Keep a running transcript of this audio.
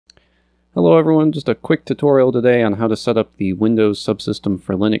Hello everyone, just a quick tutorial today on how to set up the Windows Subsystem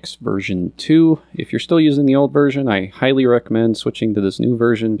for Linux version 2. If you're still using the old version, I highly recommend switching to this new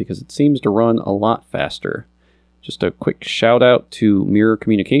version because it seems to run a lot faster. Just a quick shout out to Mirror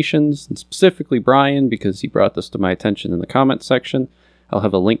Communications, and specifically Brian because he brought this to my attention in the comments section. I'll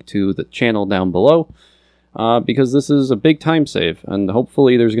have a link to the channel down below. Because this is a big time save, and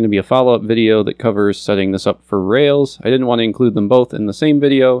hopefully there's going to be a follow-up video that covers setting this up for Rails. I didn't want to include them both in the same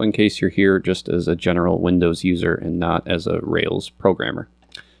video in case you're here just as a general Windows user and not as a Rails programmer.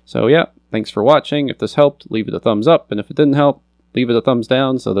 So yeah, thanks for watching. If this helped, leave it a thumbs up, and if it didn't help, leave it a thumbs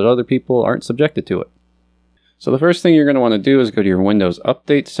down so that other people aren't subjected to it. So the first thing you're going to want to do is go to your Windows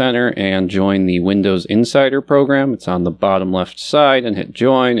Update Center and join the Windows Insider program. It's on the bottom left side, and hit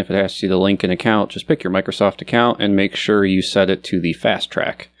join. If it asks you to link an account, just pick your Microsoft account and make sure you set it to the fast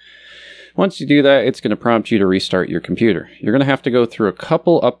track. Once you do that, it's going to prompt you to restart your computer. You're going to have to go through a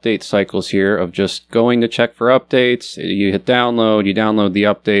couple update cycles here of just going to check for updates. You hit download, you download the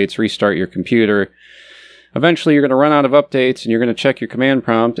updates, restart your computer. Eventually you're going to run out of updates and you're going to check your command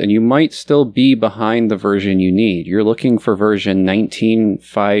prompt, and you might still be behind the version you need. You're looking for version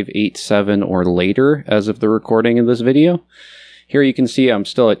 19.587 or later as of the recording of this video. Here you can see I'm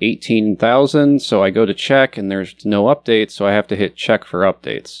still at 18,000, so I go to check and there's no updates, so I have to hit check for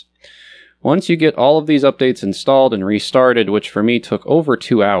updates. Once you get all of these updates installed and restarted, which for me took over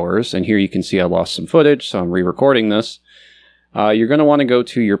 2 hours, and here you can see I lost some footage, so I'm re-recording this. You're going to want to go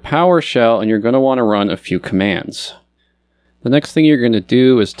to your PowerShell and you're going to want to run a few commands. The next thing you're going to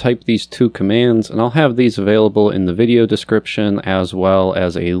do is type these two commands, and I'll have these available in the video description as well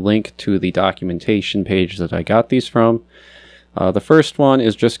as a link to the documentation page that I got these from. The first one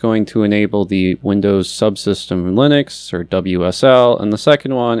is just going to enable the Windows Subsystem-Linux, or WSL, and the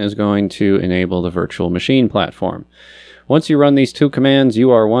second one is going to enable the virtual machine platform. Once you run these two commands,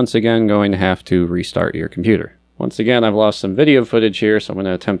 you are once again going to have to restart your computer. Once again, I've lost some video footage here, so I'm going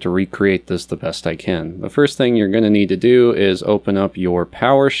to attempt to recreate this the best I can. The first thing you're going to need to do is open up your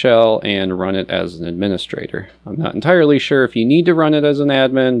PowerShell and run it as an administrator. I'm not entirely sure if you need to run it as an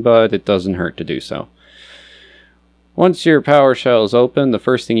admin, but it doesn't hurt to do so. Once your PowerShell is open, the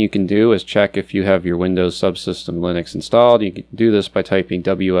first thing you can do is check if you have your Windows Subsystem-Linux installed. You can do this by typing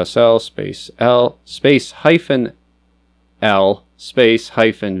WSL space L space hyphen L space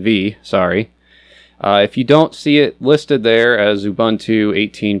hyphen V, sorry. If you don't see it listed there as Ubuntu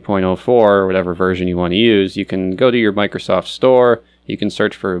 18.04 or whatever version you want to use, you can go to your Microsoft Store, you can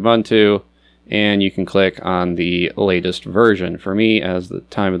search for Ubuntu, and you can click on the latest version. For me, as the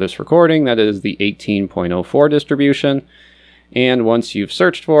time of this recording, that is the 18.04 distribution. And once you've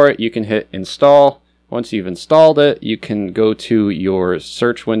searched for it, you can hit install. Once you've installed it, you can go to your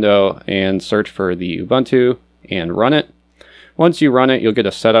search window and search for the Ubuntu and run it. Once you run it, you'll get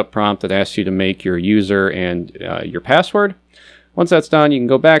a setup prompt that asks you to make your user and your password. Once that's done, you can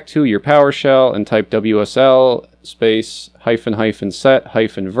go back to your PowerShell and type WSL space hyphen hyphen set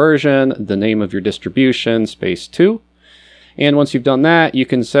hyphen version, the name of your distribution, space 2. And once you've done that, you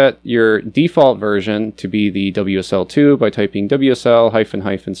can set your default version to be the WSL2 by typing WSL hyphen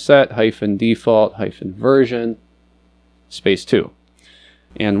hyphen set hyphen default hyphen version, space 2.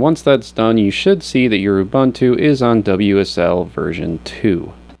 And once that's done, you should see that your Ubuntu is on WSL version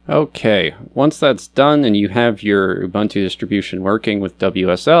 2. Okay, once that's done and you have your Ubuntu distribution working with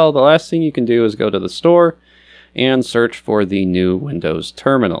WSL, the last thing you can do is go to the store and search for the new Windows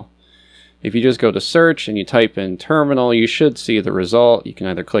terminal. If you just go to search and you type in terminal, you should see the result. You can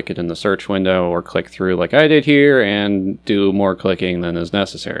either click it in the search window or click through like I did here and do more clicking than is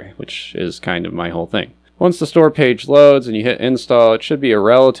necessary, which is kind of my whole thing. Once the store page loads and you hit install, it should be a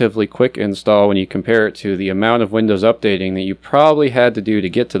relatively quick install when you compare it to the amount of Windows updating that you probably had to do to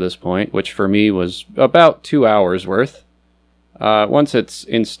get to this point, which for me was about 2 hours worth. Once it's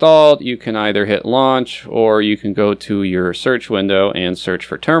installed, you can either hit launch or you can go to your search window and search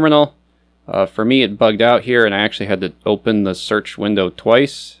for terminal. For me, it bugged out here and I actually had to open the search window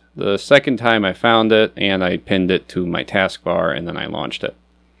twice. The second time I found it and I pinned it to my taskbar and then I launched it.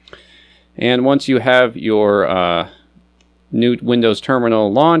 And once you have your new Windows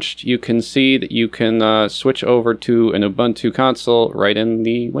terminal launched, you can see that you can switch over to an Ubuntu console right in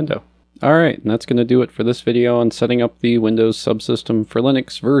the window. Alright, and that's going to do it for this video on setting up the Windows Subsystem for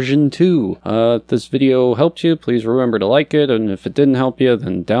Linux version 2. If this video helped you, please remember to like it, and if it didn't help you,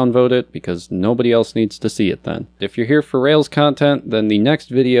 then downvote it, because nobody else needs to see it then. If you're here for Rails content, then the next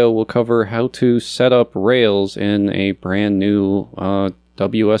video will cover how to set up Rails in a brand new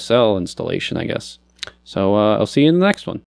WSL installation, I guess. So I'll see you in the next one.